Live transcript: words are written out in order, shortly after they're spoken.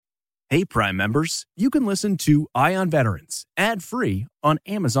Hey, Prime members, you can listen to Eye on Veterans ad-free on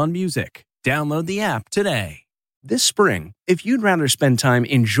Amazon Music. Download the app today. This spring, if you'd rather spend time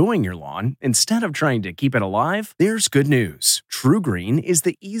enjoying your lawn instead of trying to keep it alive, there's good news. TruGreen is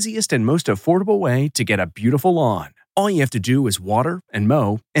the easiest and most affordable way to get a beautiful lawn. All you have to do is water and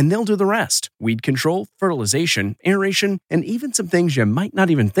mow, and they'll do the rest. Weed control, fertilization, aeration, and even some things you might not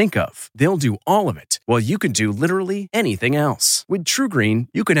even think of. They'll do all of it, while you can do literally anything else. With TruGreen,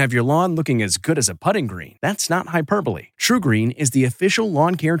 you can have your lawn looking as good as a putting green. That's not hyperbole. TruGreen is the official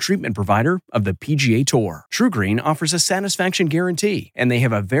lawn care treatment provider of the PGA Tour. TruGreen offers a satisfaction guarantee, and they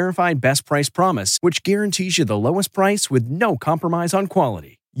have a verified best price promise, which guarantees you the lowest price with no compromise on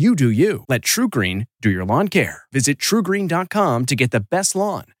quality. You do you. Let TruGreen do your lawn care. Visit TruGreen.com to get the best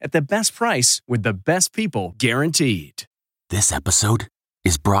lawn at the best price with the best people guaranteed. This episode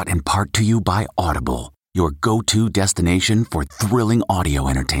is brought in part to you by Audible, your go-to destination for thrilling audio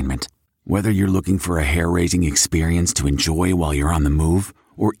entertainment. Whether you're looking for a hair-raising experience to enjoy while you're on the move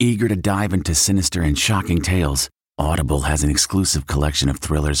or eager to dive into sinister and shocking tales, Audible has an exclusive collection of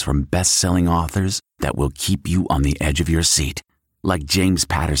thrillers from best-selling authors that will keep you on the edge of your seat. Like James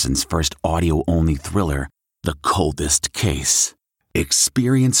Patterson's first audio-only thriller, The Coldest Case.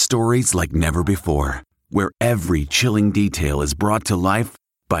 Experience stories like never before, where every chilling detail is brought to life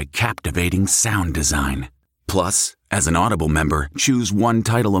by captivating sound design. Plus, as an Audible member, choose one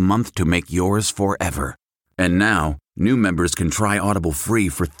title a month to make yours forever. And now, new members can try Audible free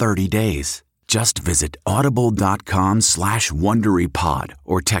for 30 days. Just visit audible.com/WonderyPod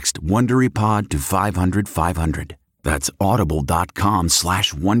or text WonderyPod to 500-500. That's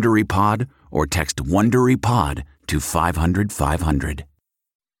audible.com/WonderyPod or text WonderyPod to 500-500.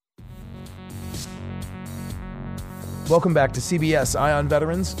 Welcome back to CBS Eye on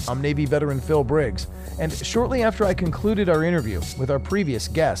Veterans. I'm Navy veteran Phil Briggs. And shortly after I concluded our interview with our previous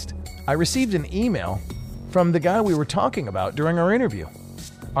guest, I received an email from the guy we were talking about during our interview,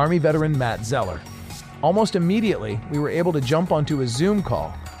 Army veteran Matt Zeller. Almost immediately, we were able to jump onto a Zoom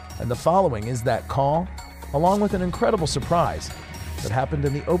call, and the following is that call, along with an incredible surprise that happened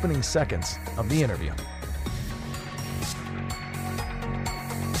in the opening seconds of the interview.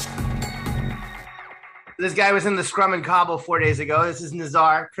 This guy was in the scrum in Kabul 4 days ago. This is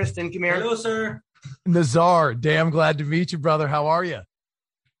Nazar. Kristen, come here. Hello, sir. Nazar, damn glad to meet you, brother. How are you?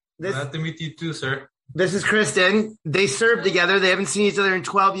 Glad to meet you too, sir. This is Kristen. They served together. They haven't seen each other in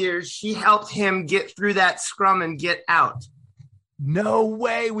 12 years. She helped him get through that scrum and get out. No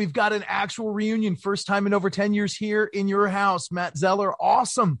way. We've got an actual reunion. First time in over 10 years here in your house. Matt Zeller.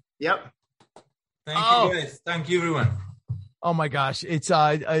 Awesome. Yep. Thank you, guys. Thank you, everyone. Oh my gosh. It's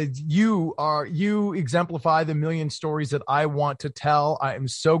you exemplify the million stories that I want to tell. I am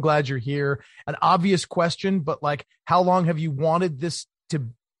so glad you're here. An obvious question, but like, how long have you wanted this to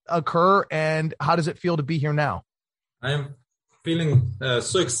occur and how does it feel to be here now? I am feeling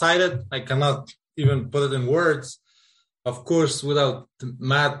so excited. I cannot even put it in words. Of course, without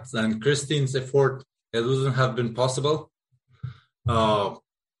Matt and Christine's effort, it wouldn't have been possible.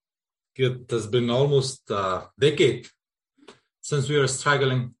 It has been almost a decade since we were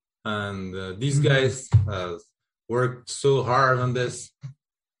struggling, and these guys worked so hard on this.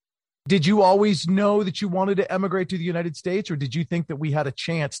 Did you always know that you wanted to emigrate to the United States, or did you think that we had a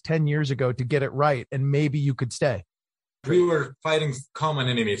chance 10 years ago to get it right and maybe you could stay? We were fighting common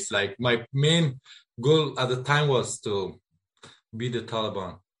enemies. Like, my main goal at the time was to beat the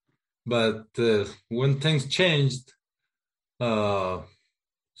Taliban. But when things changed, so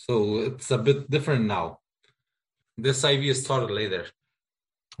it's a bit different now. This IV started later.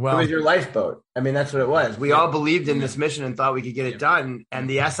 Well, it was your lifeboat. I mean, that's what it was. We all believed in this mission and thought we could get it done. And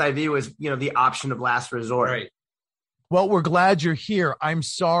the SIV was, the option of last resort. Right. Well, we're glad you're here. I'm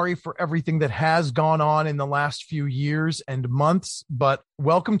sorry for everything that has gone on in the last few years and months, but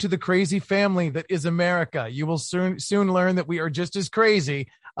welcome to the crazy family that is America. You will soon learn that we are just as crazy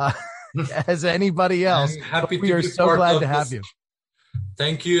as anybody else. We are so glad to have you.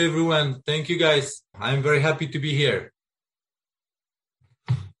 Thank you, everyone. Thank you, guys. I'm very happy to be here.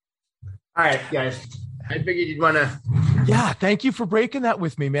 All right, guys. I figured you'd want to. Yeah, thank you for breaking that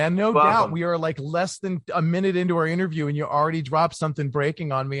with me, man. No Welcome. doubt. We are like less than a minute into our interview and you already dropped something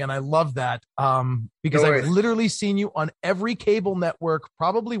breaking on me. And I love that because I've literally seen you on every cable network,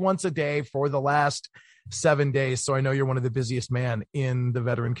 probably once a day for the last 7 days. So I know you're one of the busiest men in the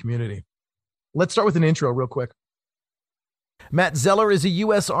veteran community. Let's start with an intro real quick. Matt Zeller is a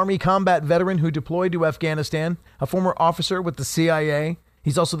U.S. Army combat veteran who deployed to Afghanistan, a former officer with the CIA.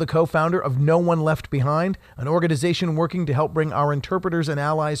 He's also the co-founder of No One Left Behind, an organization working to help bring our interpreters and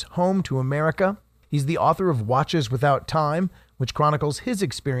allies home to America. He's the author of Watches Without Time, which chronicles his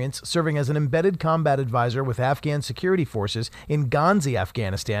experience serving as an embedded combat advisor with Afghan security forces in Ghazni,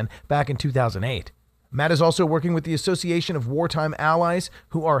 Afghanistan, back in 2008. Matt is also working with the Association of Wartime Allies,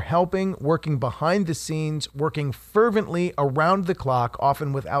 who are helping, working behind the scenes, working fervently around the clock,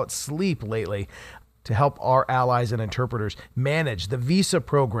 often without sleep lately, to help our allies and interpreters manage the visa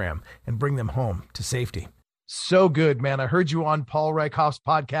program and bring them home to safety. So good, man. I heard you on Paul Reichhoff's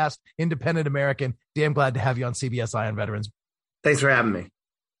podcast, Independent American. Damn glad to have you on CBS Eye on Veterans. Thanks for having me.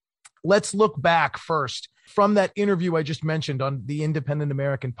 Let's look back first. From that interview I just mentioned on the Independent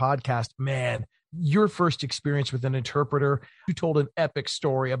American podcast, man, your first experience with an interpreter. You told an epic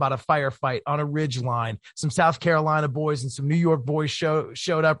story about a firefight on a ridge line. Some South Carolina boys and some New York boys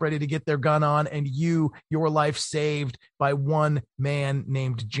showed up ready to get their gun on, and your life saved by one man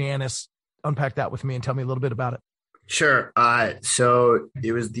named Janice. Unpack that with me and tell me a little bit about it. Sure. So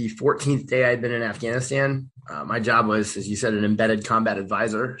it was the 14th day I'd been in Afghanistan. My job was, as you said, an embedded combat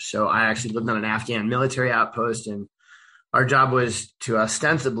advisor. So I actually lived on an Afghan military outpost, and our job was to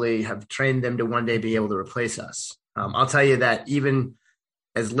ostensibly have trained them to one day be able to replace us. I'll tell you that even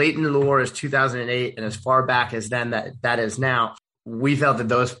as late into the war as 2008 and as far back as then that is now, we felt that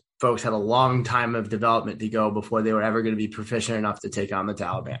those folks had a long time of development to go before they were ever going to be proficient enough to take on the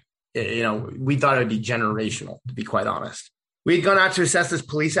Taliban. We thought it would be generational, to be quite honest. We had gone out to assess this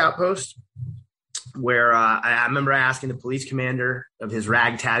police outpost where I remember asking the police commander of his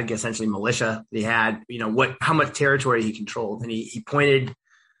ragtag, essentially militia that he had, how much territory he controlled. And he pointed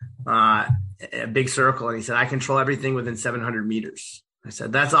a big circle and he said, I control everything within 700 meters. I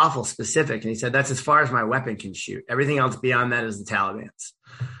said, that's awful specific. And he said, that's as far as my weapon can shoot. Everything else beyond that is the Taliban's.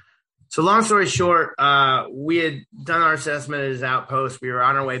 So long story short, we had done our assessment at his outpost. We were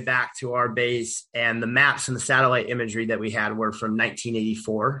on our way back to our base, and the maps and the satellite imagery that we had were from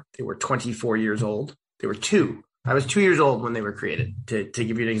 1984. They were 24 years old. They were 2. I was 2 years old when they were created, to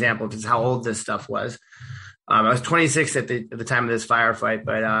give you an example of just how old this stuff was. I was 26 at the time of this firefight,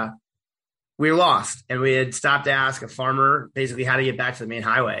 but we were lost, and we had stopped to ask a farmer basically how to get back to the main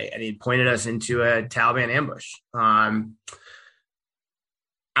highway, and he pointed us into a Taliban ambush.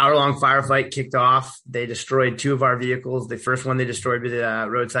 Hour-long firefight kicked off. They destroyed 2 of our vehicles. The first one they destroyed with a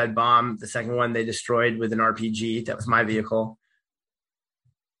roadside bomb. The second one they destroyed with an RPG. That was my vehicle.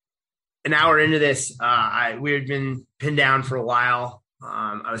 An hour into this, we had been pinned down for a while.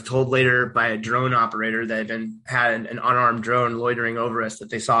 I was told later by a drone operator that had an unarmed drone loitering over us that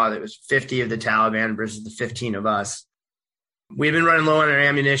they saw that it was 50 of the Taliban versus the 15 of us. We had been running low on our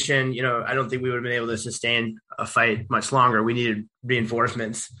ammunition. I don't think we would have been able to sustain a fight much longer. We needed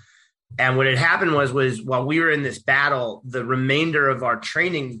reinforcements. And what had happened was while we were in this battle, the remainder of our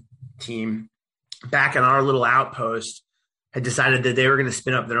training team back in our little outpost had decided that they were going to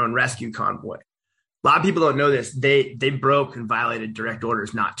spin up their own rescue convoy. A lot of people don't know this. They broke and violated direct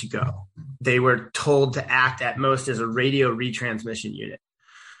orders not to go. They were told to act at most as a radio retransmission unit.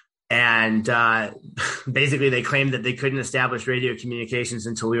 And basically, they claimed that they couldn't establish radio communications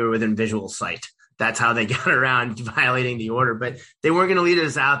until we were within visual sight. That's how they got around violating the order. But they weren't going to lead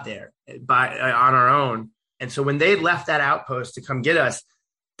us out there on our own. And so when they left that outpost to come get us,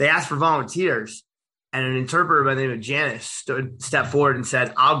 they asked for volunteers. And an interpreter by the name of Janice stepped forward and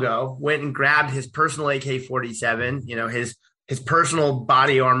said, I'll go. Went and grabbed his personal AK-47, his personal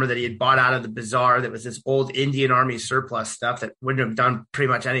body armor that he had bought out of the bazaar that was this old Indian Army surplus stuff that wouldn't have done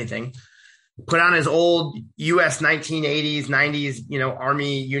pretty much anything. Put on his old U.S. 1980s, 90s,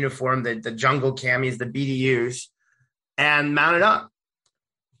 Army uniform, the jungle camis, the BDUs, and mounted up.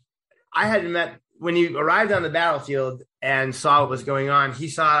 When he arrived on the battlefield and saw what was going on, he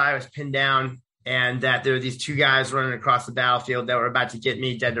saw I was pinned down and that there were these 2 guys running across the battlefield that were about to get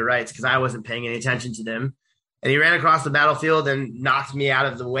me dead to rights because I wasn't paying any attention to them. And he ran across the battlefield and knocked me out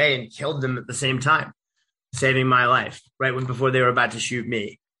of the way and killed them at the same time, saving my life before they were about to shoot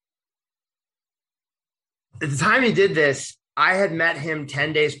me. At the time he did this, I had met him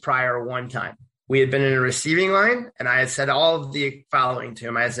 10 days prior one time. We had been in a receiving line, and I had said all of the following to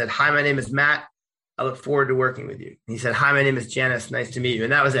him. I had said, hi, my name is Matt. I look forward to working with you. And he said, hi, my name is Janice. Nice to meet you.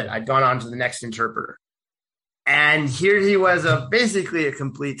 And that was it. I'd gone on to the next interpreter. And here he was, basically a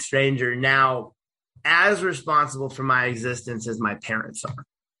complete stranger, now as responsible for my existence as my parents are.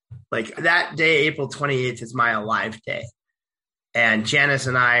 Like that day, April 28th, is my alive day. And Janice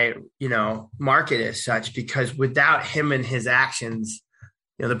and I, mark it as such because without him and his actions,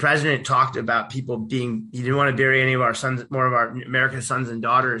 the president talked about he didn't want to bury any of our sons, more of our America's sons and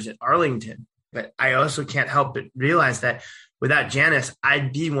daughters at Arlington. But I also can't help but realize that without Janice,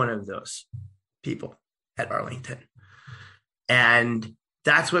 I'd be one of those people at Arlington. And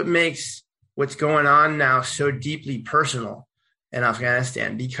that's what makes what's going on now so deeply personal, in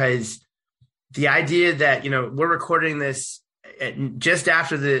Afghanistan, because the idea that, we're recording this just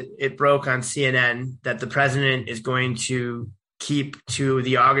after it broke on CNN that the president is going to keep to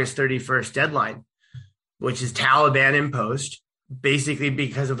the August 31st deadline, which is Taliban imposed, basically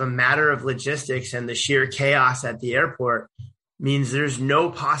because of a matter of logistics and the sheer chaos at the airport, means there's no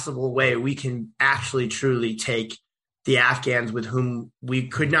possible way we can actually truly take the Afghans with whom we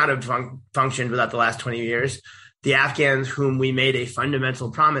could not have functioned without the last 20 years, the Afghans whom we made a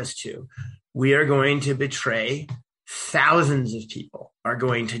fundamental promise to. We are going to betray. Thousands of people are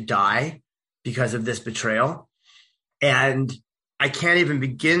going to die because of this betrayal. And I can't even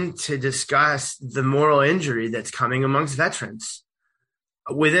begin to discuss the moral injury that's coming amongst veterans.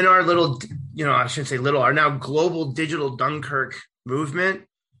 Within our little, I shouldn't say little, our now global digital Dunkirk movement,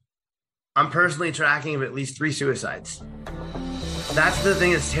 I'm personally tracking at least 3 suicides. That's the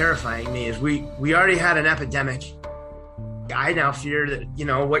thing that's terrifying me, is we already had an epidemic. I now fear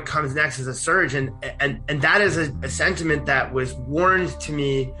that, what comes next is a surge. And that is a sentiment that was warned to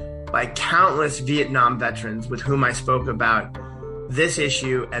me by countless Vietnam veterans with whom I spoke about this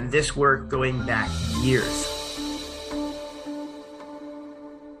issue and this work going back years.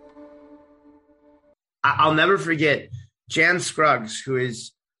 I'll never forget Jan Scruggs, who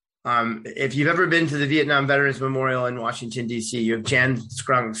is, if you've ever been to the Vietnam Veterans Memorial in Washington, D.C., you have Jan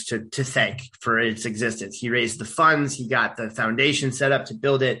Scruggs to thank for its existence. He raised the funds. He got the foundation set up to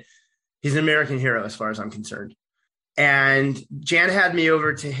build it. He's an American hero as far as I'm concerned. And Jan had me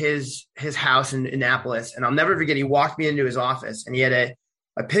over to his house in Annapolis, and I'll never forget, he walked me into his office, and he had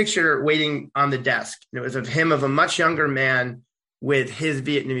a picture waiting on the desk. And it was of him, of a much younger man with his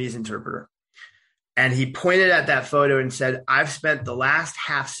Vietnamese interpreter. And he pointed at that photo and said, I've spent the last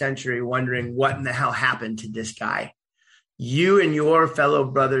half century wondering what in the hell happened to this guy. You and your fellow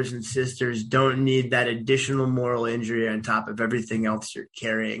brothers and sisters don't need that additional moral injury on top of everything else you're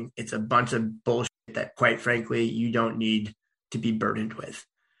carrying. It's a bunch of bullshit that, quite frankly, you don't need to be burdened with.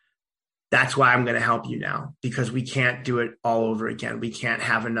 That's why I'm going to help you now, because we can't do it all over again. We can't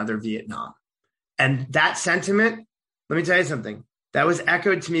have another Vietnam. And that sentiment, let me tell you something, that was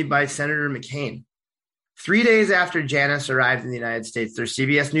echoed to me by Senator McCain. 3 days after Janice arrived in the United States, there's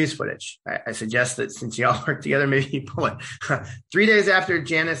CBS News footage. I suggest that since you all work together, maybe you pull it. 3 days after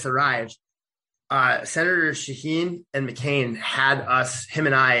Janice arrived, Senator Shaheen and McCain had us, him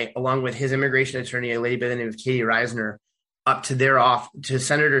and I, along with his immigration attorney, a lady by the name of Katie Reisner, up to to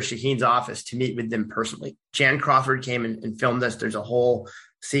Senator Shaheen's office to meet with them personally. Jan Crawford came and filmed us. There's a whole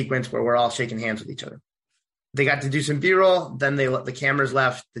sequence where we're all shaking hands with each other. They got to do some B-roll. Then the cameras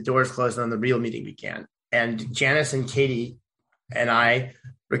left, the doors closed, and then the real meeting began. And Janice and Katie and I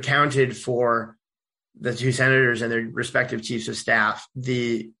recounted for the 2 senators and their respective chiefs of staff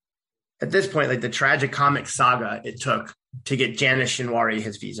at this point, the tragicomic saga it took to get Janice Shinwari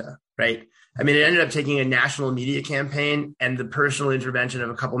his visa, right? I mean, it ended up taking a national media campaign and the personal intervention of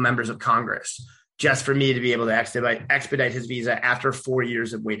a couple members of Congress just for me to be able to expedite his visa after 4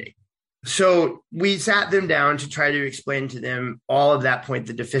 years of waiting. So we sat them down to try to explain to them all of that point,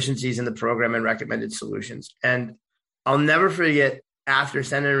 the deficiencies in the program and recommended solutions. And I'll never forget, after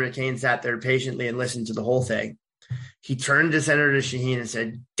Senator McCain sat there patiently and listened to the whole thing, he turned to Senator Shaheen and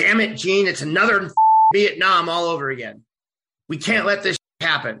said, "Damn it, Gene, it's another Vietnam all over again. We can't let this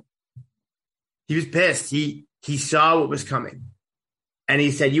happen." He was pissed. He saw what was coming. And he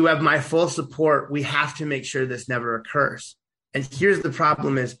said, "You have my full support. We have to make sure this never occurs." And here's the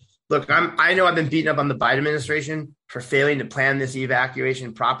problem is, look, I know I've been beaten up on the Biden administration for failing to plan this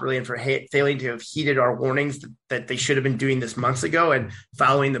evacuation properly and for failing to have heeded our warnings that they should have been doing this months ago and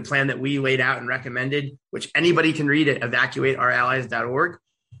following the plan that we laid out and recommended, which anybody can read at evacuateourallies.org.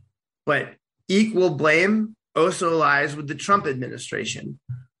 But equal blame also lies with the Trump administration.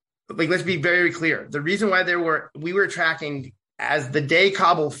 Let's be very clear. The reason why we were tracking, as the day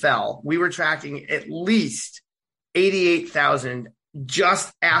Kabul fell, we were tracking at least 88,000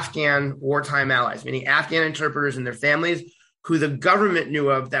 just Afghan wartime allies, meaning Afghan interpreters and their families who the government knew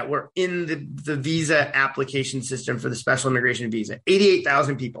of that were in the visa application system for the special immigration visa.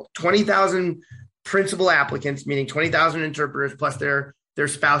 88,000 people, 20,000 principal applicants, meaning 20,000 interpreters plus their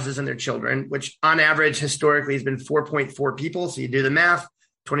spouses and their children, which on average historically has been 4.4 people. So you do the math,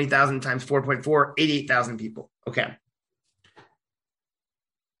 20,000 times 4.4, 88,000 people. Okay.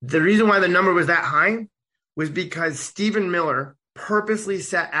 The reason why the number was that high was because Stephen Miller purposely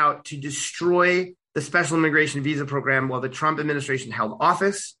set out to destroy the special immigration visa program while the Trump administration held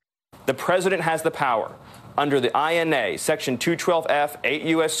office. The president has the power under the INA, Section 212F, 8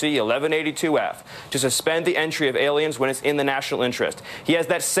 U.S.C. 1182F, to suspend the entry of aliens when it's in the national interest. He has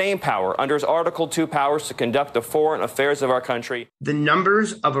that same power under his Article 2 powers to conduct the foreign affairs of our country. The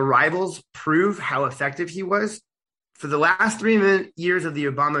numbers of arrivals prove how effective he was. For the last 3 years of the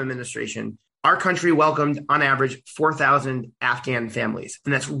Obama administration, our country welcomed, on average, 4,000 Afghan families.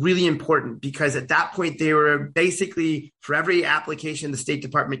 And that's really important because at that point, they were basically, for every application the State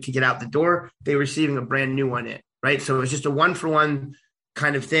Department could get out the door, they were receiving a brand new one in, right? So it was just a one-for-one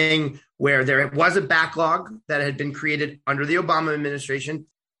kind of thing where there was a backlog that had been created under the Obama administration.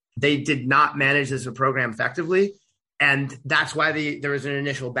 They did not manage this program effectively. And that's why there was an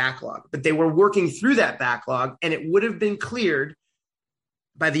initial backlog. But they were working through that backlog, and it would have been cleared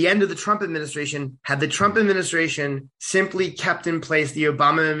by the end of the Trump administration, had the Trump administration simply kept in place the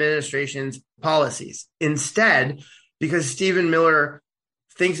Obama administration's policies. Instead, because Stephen Miller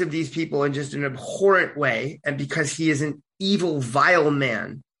thinks of these people in just an abhorrent way, and because he is an evil, vile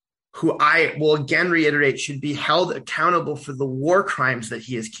man who I will again reiterate should be held accountable for the war crimes that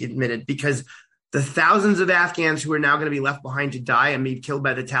he has committed, because the thousands of Afghans who are now going to be left behind to die and be killed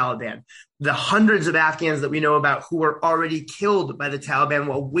by the Taliban, the hundreds of Afghans that we know about who were already killed by the Taliban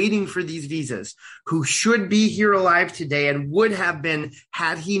while waiting for these visas, who should be here alive today and would have been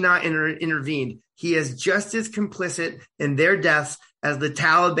had he not intervened. He is just as complicit in their deaths as the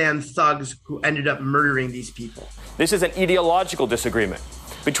Taliban thugs who ended up murdering these people. This is an ideological disagreement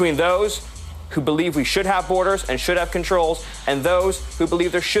between those who believe we should have borders and should have controls, and those who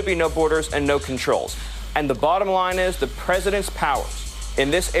believe there should be no borders and no controls. And the bottom line is the president's powers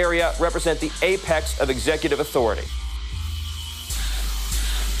in this area represent the apex of executive authority.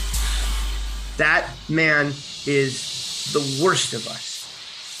 That man is the worst of us.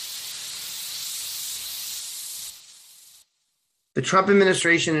 The Trump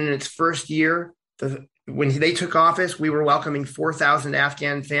administration in its first year, when they took office, we were welcoming 4,000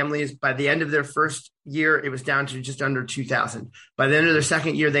 Afghan families. By the end of their first year, it was down to just under 2,000. By the end of their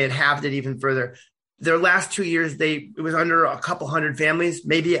second year, they had halved it even further. Their last 2 years, it was under a couple hundred families,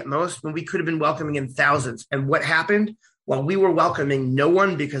 maybe at most, when we could have been welcoming in thousands. And what happened? While we were welcoming no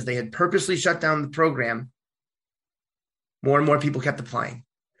one because they had purposely shut down the program, more and more people kept applying.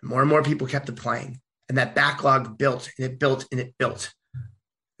 More and more people kept applying. And that backlog built and it built and it built.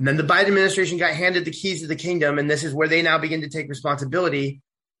 And then the Biden administration got handed the keys to the kingdom, and this is where they now begin to take responsibility.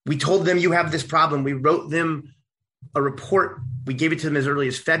 We told them, you have this problem. We wrote them a report. We gave it to them as early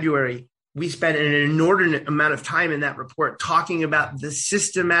as February. We spent an inordinate amount of time in that report talking about the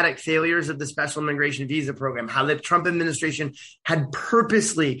systematic failures of the special immigration visa program, how the Trump administration had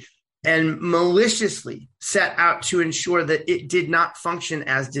purposely and maliciously set out to ensure that it did not function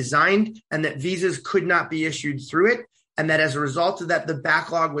as designed and that visas could not be issued through it. And that as a result of that, the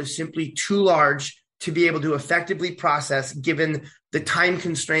backlog was simply too large to be able to effectively process, given the time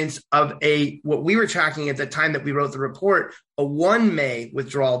constraints of what we were tracking at the time that we wrote the report, a 1 May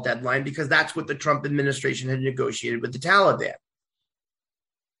withdrawal deadline, because that's what the Trump administration had negotiated with the Taliban.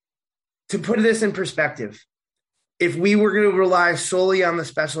 To put this in perspective, if we were going to rely solely on the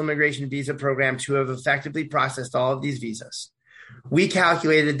special immigration visa program to have effectively processed all of these visas, we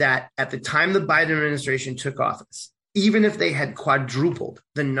calculated that at the time the Biden administration took office, even if they had quadrupled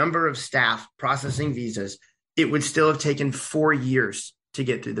the number of staff processing visas, it would still have taken 4 years to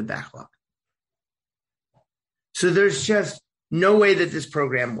get through the backlog. So there's just no way that this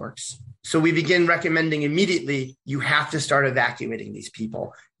program works. So we begin recommending immediately, you have to start evacuating these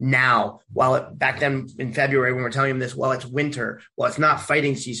people now. Back then in February, when we're telling them this, while it's winter, while it's not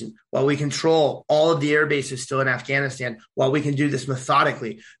fighting season, while we control all of the air bases still in Afghanistan, while we can do this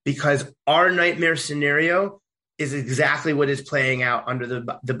methodically, because our nightmare scenario is exactly what is playing out under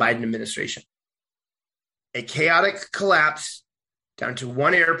the Biden administration. A chaotic collapse down to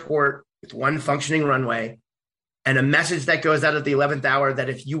one airport with one functioning runway, and a message that goes out at the 11th hour that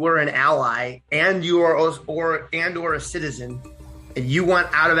if you were an ally and you are or a citizen and you want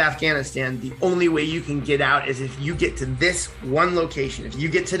out of Afghanistan, the only way you can get out is if you get to this one location, if you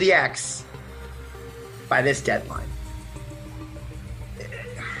get to the X by this deadline.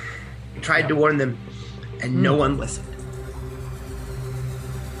 We tried to warn them, and no one listened.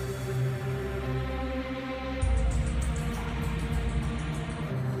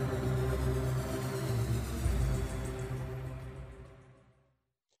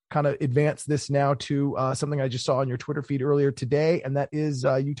 Kind of advance this now to something I just saw on your Twitter feed earlier today, and that is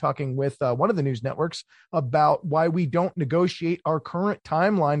you talking with one of the news networks about why we don't negotiate our current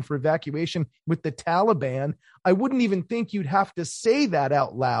timeline for evacuation with the Taliban. I wouldn't even think you'd have to say that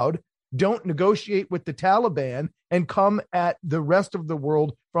out loud. Don't negotiate with the Taliban and come at the rest of the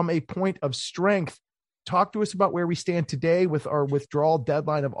world from a point of strength. talk to us about where we stand today with our withdrawal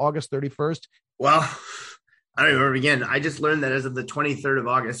deadline of August 31st? Well, I don't even remember again. I just learned that as of the 23rd of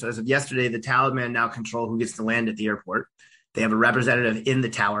August, so as of yesterday, the Taliban now control who gets to land at the airport. They have a representative in the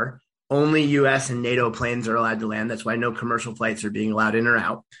tower. Only U.S. and NATO planes are allowed to land. That's why no commercial flights are being allowed in or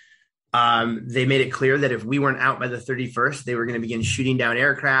out. They made it clear that if we weren't out by the 31st, they were going to begin shooting down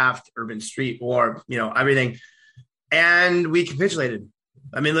aircraft, urban street war, everything. And we capitulated.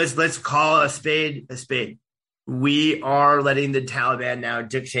 I mean, let's call a spade a spade. We are letting the Taliban now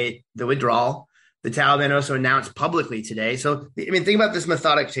dictate the withdrawal. The Taliban also announced publicly today. So, I mean, think about this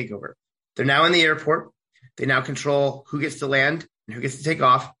methodic takeover. They're now in the airport. They now control who gets to land and who gets to take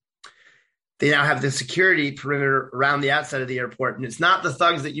off. They now have the security perimeter around the outside of the airport. And it's not the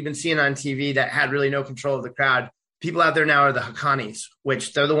thugs that you've been seeing on TV that had really no control of the crowd. People out there now are the Haqqanis,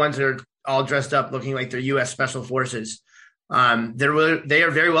 which they're the ones that are all dressed up looking like they're U.S. Special Forces. They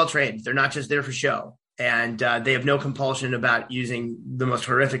are very well trained. They're not just there for show. And they have no compulsion about using the most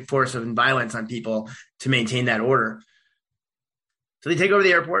horrific force of violence on people to maintain that order. So they take over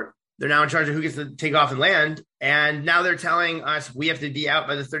the airport. They're now in charge of who gets to take off and land. And now they're telling us we have to be out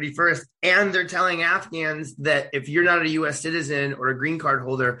by the 31st. And they're telling Afghans that if you're not a U.S. citizen or a green card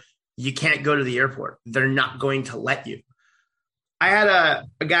holder, you can't go to the airport. They're not going to let you. I had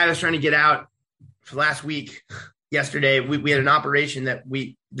a guy who was trying to get out for last week. Yesterday, we had an operation that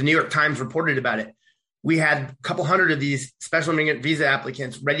the New York Times reported about it. We had a couple hundred of these special immigrant visa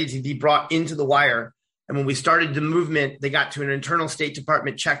applicants ready to be brought into the wire. And when we started the movement, they got to an internal State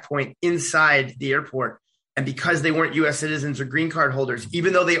Department checkpoint inside the airport. And because they weren't U.S. citizens or green card holders,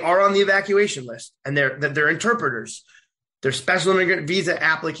 even though they are on the evacuation list and they're interpreters, they're special immigrant visa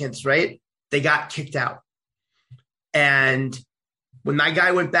applicants, right? They got kicked out. And when my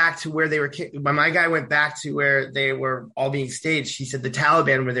guy went back to where they were all being staged, he said the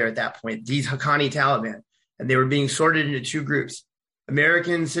Taliban were there at that point, these Haqqani Taliban, and they were being sorted into two groups,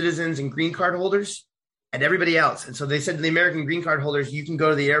 American citizens and green card holders and everybody else. And so they said to the American green card holders, you can go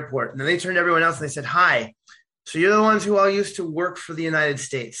to the airport. And then they turned to everyone else and they said, hi, so you're the ones who all used to work for the United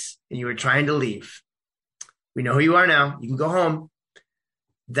States and you were trying to leave. We know who you are now. You can go home.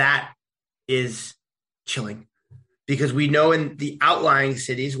 That is chilling. Because we know in the outlying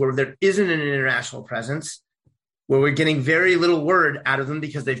cities where there isn't an international presence, where we're getting very little word out of them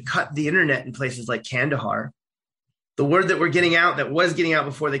because they've cut the internet in places like Kandahar. The word that we're getting out, that was getting out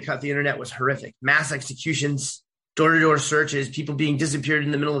before they cut the internet, was horrific. Mass executions, door-to-door searches, people being disappeared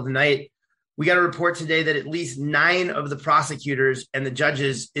in the middle of the night. We got a report today that at least 9 of the prosecutors and the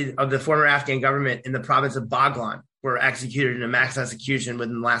judges of the former Afghan government in the province of Baghlan were executed in a mass execution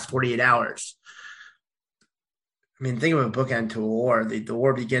within the last 48 hours. I mean, think of a bookend to a war. The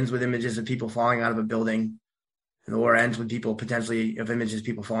war begins with images of people falling out of a building, and the war ends with images of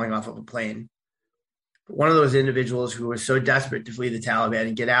people falling off of a plane. But one of those individuals who was so desperate to flee the Taliban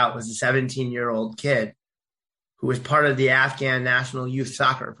and get out was a 17-year-old kid who was part of the Afghan National Youth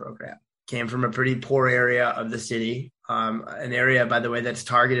Soccer Program. Came from a pretty poor area of the city, an area, by the way, that's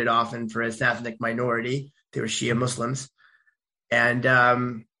targeted often for its ethnic minority. They were Shia Muslims.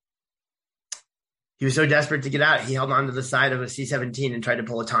 And he was so desperate to get out, he held onto the side of a C-17 and tried to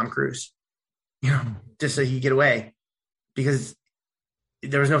pull a Tom Cruise, just so he could get away, because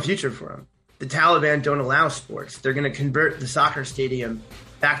there was no future for him. The Taliban don't allow sports. They're going to convert the soccer stadium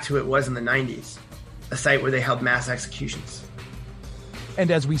back to what it was in the 90s, a site where they held mass executions. And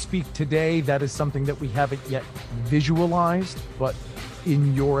as we speak today, that is something that we haven't yet visualized, but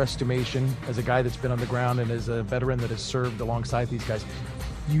in your estimation, as a guy that's been on the ground and as a veteran that has served alongside these guys,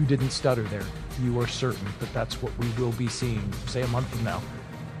 you didn't stutter there. You are certain that that's what we will be seeing, say, a month from now.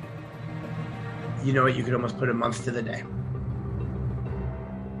 You know what? You could almost put a month to the day.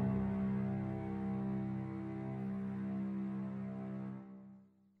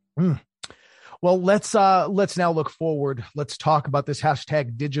 Well, let's now look forward. Let's talk about this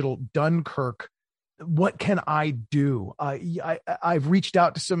hashtag Digital Dunkirk. What can I do? I've reached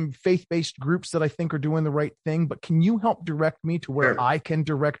out to some faith-based groups that I think are doing the right thing, but can you help direct me to where I can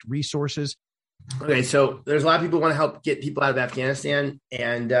direct resources? Okay, so there's a lot of people who want to help get people out of Afghanistan,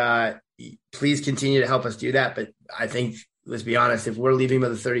 and please continue to help us do that. But I think, let's be honest, if we're leaving by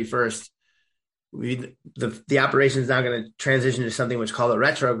the 31st, the operation is now going to transition to something which is called a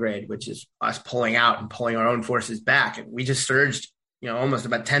retrograde, which is us pulling out and pulling our own forces back. And we just surged, almost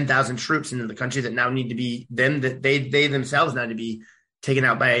about 10,000 troops into the country that now need to be they themselves now to be taken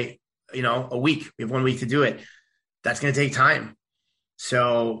out by, a week. We have 1 week to do it. That's going to take time.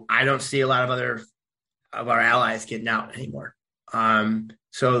 So I don't see a lot of our allies getting out anymore.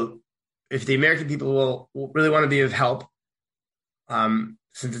 So if the American people will really want to be of help,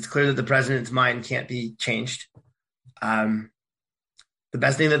 since it's clear that the president's mind can't be changed, the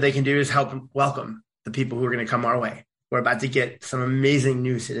best thing that they can do is help welcome the people who are going to come our way. We're about to get some amazing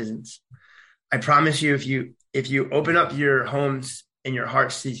new citizens. I promise you, if you open up your homes and your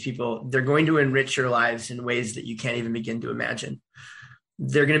hearts to these people, they're going to enrich your lives in ways that you can't even begin to imagine.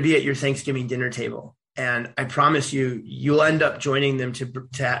 They're going to be at your Thanksgiving dinner table. And I promise you, you'll end up joining them to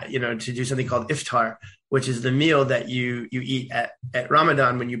do something called iftar, which is the meal that you eat at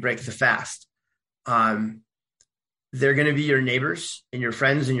Ramadan when you break the fast. They're going to be your neighbors and your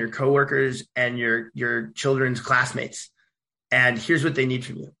friends and your coworkers and your children's classmates. And here's what they need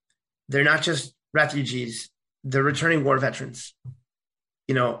from you. They're not just refugees. They're returning war veterans.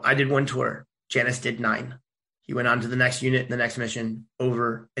 I did one tour. Janice did 9. He went on to the next unit, the next mission,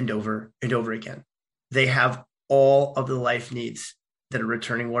 over and over and over again. They have all of the life needs that a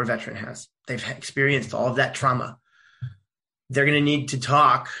returning war veteran has. They've experienced all of that trauma. They're going to need to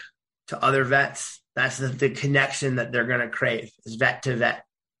talk to other vets. That's the connection that they're going to crave, is vet to vet.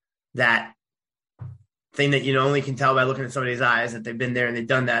 That thing that only can tell by looking at somebody's eyes that they've been there and they've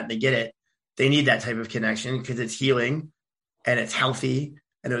done that and they get it. They need that type of connection because it's healing and it's healthy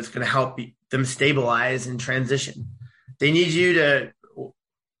and it's going to help them stabilize and transition. They need you to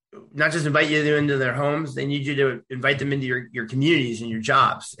not just invite you into their homes. They need you to invite them into your communities and your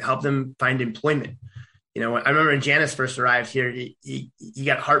jobs, help them find employment. I remember when Janice first arrived here, he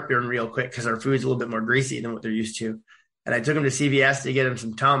got heartburn real quick because our food's a little bit more greasy than what they're used to. And I took him to CVS to get him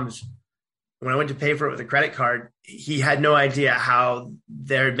some Tums. When I went to pay for it with a credit card, he had no idea how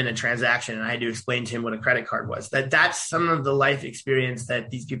there had been a transaction. And I had to explain to him what a credit card was. That's some of the life experience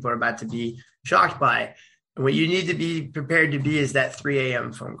that these people are about to be shocked by. And what you need to be prepared to be is that 3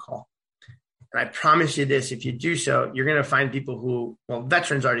 a.m. phone call. And I promise you this, if you do so, you're going to find people who,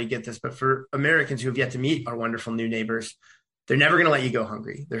 veterans already get this, but for Americans who have yet to meet our wonderful new neighbors, they're never going to let you go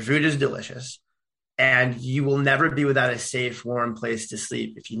hungry. Their food is delicious. And you will never be without a safe, warm place to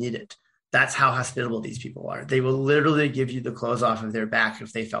sleep if you need it. That's how hospitable these people are. They will literally give you the clothes off of their back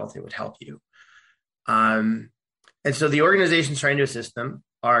if they felt it would help you. And so the organizations trying to assist them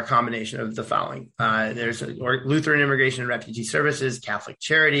are a combination of the following. There's Lutheran Immigration and Refugee Services, Catholic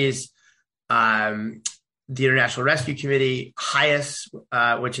Charities, the International Rescue Committee, HIAS,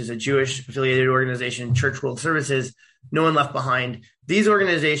 which is a Jewish affiliated organization, Church World Services, No One Left Behind. These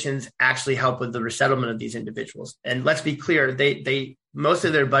organizations actually help with the resettlement of these individuals. And let's be clear, they most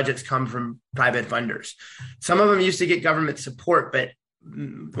of their budgets come from private funders. Some of them used to get government support, but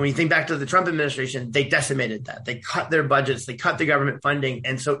when you think back to the Trump administration, they decimated that. They cut their budgets, they cut the government funding.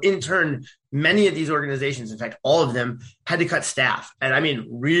 And so in turn, many of these organizations, in fact, all of them had to cut staff. And I mean,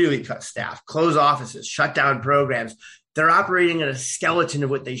 really cut staff, close offices, shut down programs. They're operating at a skeleton of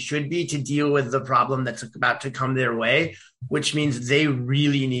what they should be to deal with the problem that's about to come their way, which means they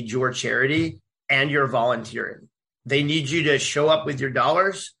really need your charity and your volunteering. They need you to show up with your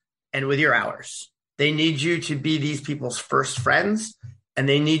dollars and with your hours. They need you to be these people's first friends. And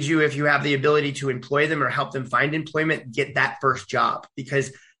they need you, if you have the ability to employ them or help them find employment, get that first job,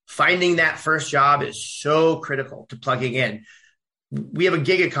 because finding that first job is so critical to plugging in. We have a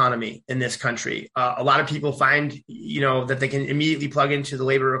gig economy in this country. A lot of people find, that they can immediately plug into the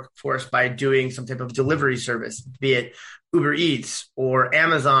labor force by doing some type of delivery service, be it Uber Eats or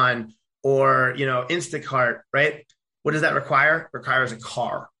Amazon or, Instacart, right? What does that require? It requires a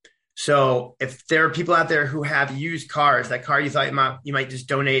car. So if there are people out there who have used cars, that car you thought you might just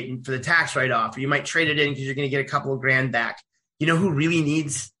donate for the tax write-off, or you might trade it in because you're going to get a couple of grand back. You know who really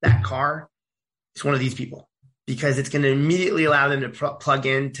needs that car? It's one of these people, because it's going to immediately allow them to plug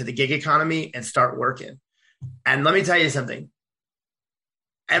into the gig economy and start working. And let me tell you something.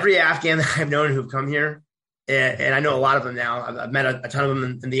 Every Afghan that I've known who've come here, and I know a lot of them now, I've met a ton of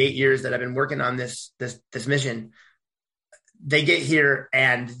them in the 8 years that I've been working on this mission. They get here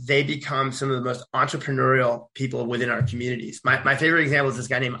and they become some of the most entrepreneurial people within our communities. My favorite example is this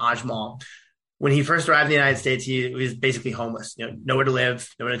guy named Ajmal. When he first arrived in the United States, he was basically homeless, nowhere to live,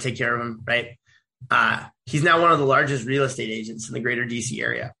 no one to take care of him, right? He's now one of the largest real estate agents in the greater DC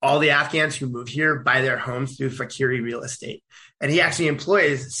area. All the Afghans who move here buy their homes through Fakiri Real Estate. And he actually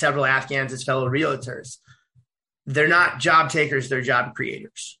employs several Afghans as fellow realtors. They're not job takers, they're job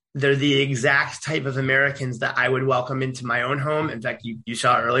creators. They're the exact type of Americans that I would welcome into my own home. In fact, you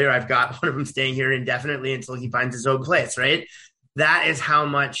saw earlier, I've got one of them staying here indefinitely until he finds his own place, right? That is how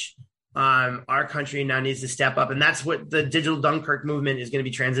much our country now needs to step up. And that's what the Digital Dunkirk movement is going to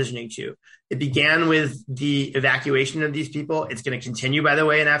be transitioning to. It began with the evacuation of these people. It's going to continue, by the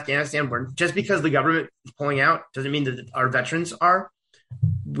way, in Afghanistan. Just because the government is pulling out doesn't mean that our veterans are.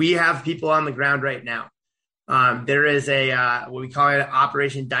 We have people on the ground right now. There is a what we call it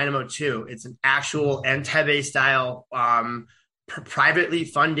Operation Dynamo 2. It's an actual Entebbe style privately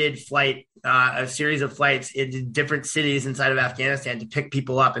funded flight, a series of flights into different cities inside of Afghanistan to pick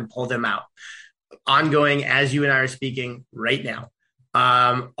people up and pull them out. Ongoing as you and I are speaking right now.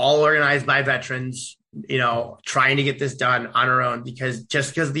 All organized by veterans, trying to get this done on our own, because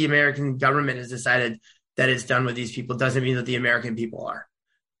just because the American government has decided that it's done with these people doesn't mean that the American people are.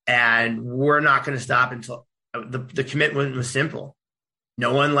 And we're not going to stop until the commitment was simple.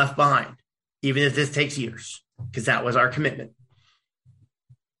 No one left behind, even if this takes years, because that was our commitment.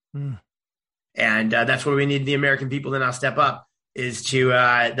 And that's where we need the American people to now step up, is to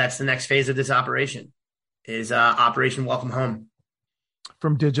that's the next phase of this operation, is Operation Welcome Home.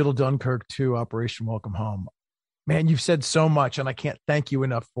 From Digital Dunkirk to Operation Welcome Home. Man, you've said so much, and I can't thank you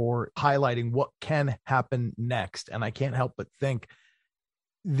enough for highlighting what can happen next. And I can't help but think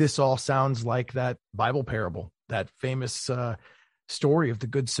this all sounds like that Bible parable, that famous story of the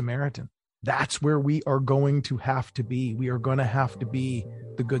Good Samaritan. That's where we are going to have to be. We are going to have to be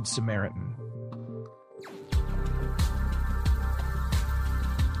the Good Samaritan.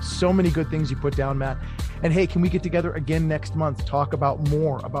 So many good things you put down, Matt. And hey, can we get together again next month, talk about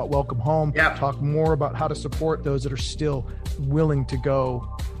more about Welcome Home, talk more about how to support those that are still willing to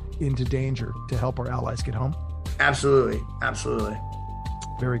go into danger to help our allies get home? Absolutely. Absolutely.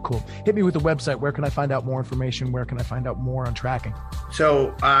 Very cool. Hit me with the website. Where can I find out more information? Where can I find out more on tracking?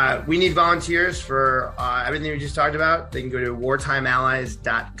 So we need volunteers for everything we just talked about. They can go to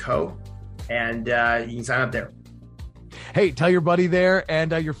wartimeallies.co and you can sign up there. Hey, tell your buddy there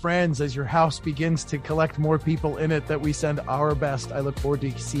and your friends as your house begins to collect more people in it that we send our best. I look forward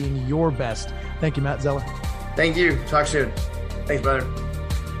to seeing your best. Thank you, Matt Zeller. Thank you. Talk soon. Thanks, brother.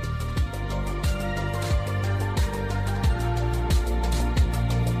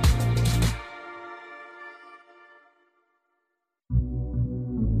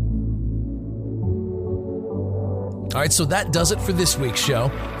 All right, so that does it for this week's show.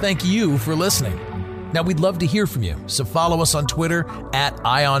 Thank you for listening. Now, we'd love to hear from you, so follow us on Twitter at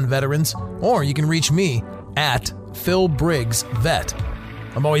IonVeterans, or you can reach me at Phil Briggs Vet.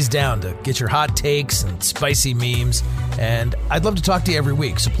 I'm always down to get your hot takes and spicy memes, and I'd love to talk to you every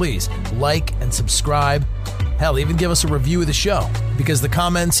week, so please like and subscribe. Hell, even give us a review of the show, because the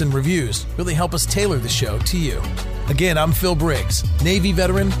comments and reviews really help us tailor the show to you. Again, I'm Phil Briggs, Navy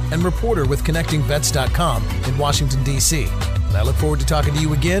veteran and reporter with ConnectingVets.com in Washington, D.C., and I look forward to talking to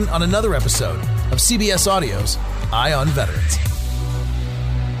you again on another episode of CBS Audio's Eye on Veterans.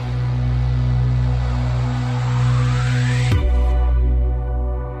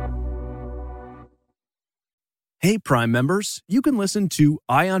 Hey, Prime members, you can listen to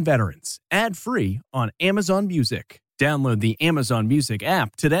Eye on Veterans ad-free on Amazon Music. Download the Amazon Music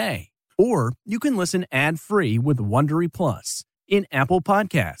app today. Or you can listen ad-free with Wondery Plus in Apple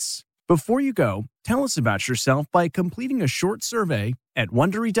Podcasts. Before you go, tell us about yourself by completing a short survey at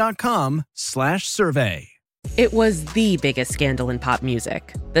Wondery.com/survey. It was the biggest scandal in pop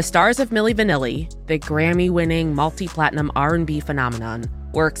music. The stars of Milli Vanilli, the Grammy-winning multi-platinum R&B phenomenon,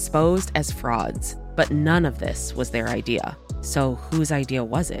 were exposed as frauds. But none of this was their idea. So whose idea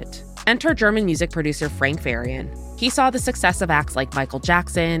was it? Enter German music producer Frank Farian. He saw the success of acts like Michael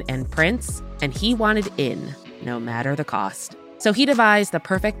Jackson and Prince, and he wanted in, no matter the cost. So he devised the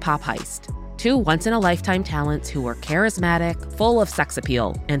perfect pop heist. Two once-in-a-lifetime talents who were charismatic, full of sex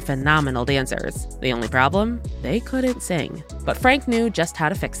appeal, and phenomenal dancers. The only problem? They couldn't sing. But Frank knew just how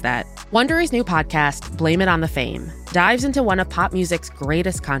to fix that. Wondery's new podcast, Blame It on the Fame, dives into one of pop music's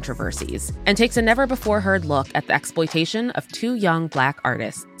greatest controversies and takes a never-before-heard look at the exploitation of two young Black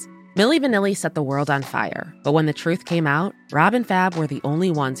artists. Milli Vanilli set the world on fire, but when the truth came out, Rob and Fab were the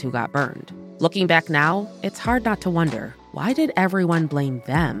only ones who got burned. Looking back now, it's hard not to wonder, why did everyone blame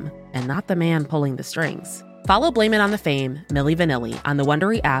them and not the man pulling the strings? Follow Blame It on the Fame, Milli Vanilli, on the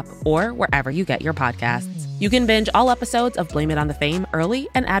Wondery app or wherever you get your podcasts. You can binge all episodes of Blame It on the Fame early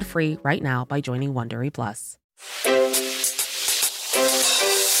and ad-free right now by joining Wondery Plus.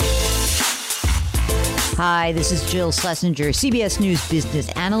 Hi, this is Jill Schlesinger, CBS News business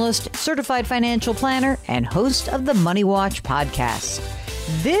analyst, certified financial planner, and host of the Money Watch podcast.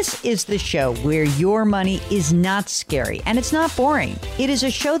 This is the show where your money is not scary and it's not boring. It is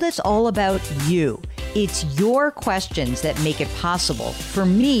a show that's all about you. It's your questions that make it possible for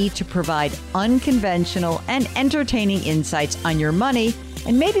me to provide unconventional and entertaining insights on your money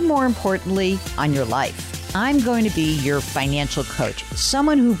and maybe more importantly, on your life. I'm going to be your financial coach,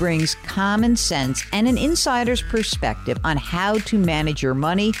 someone who brings common sense and an insider's perspective on how to manage your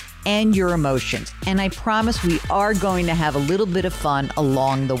money and your emotions. And I promise we are going to have a little bit of fun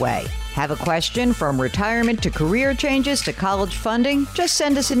along the way. Have a question from retirement to career changes to college funding? Just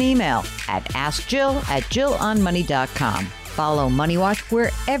send us an email at askjill@jillonmoney.com. Follow Money Watch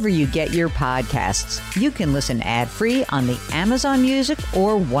wherever you get your podcasts. You can listen ad-free on the Amazon Music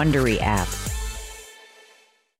or Wondery app.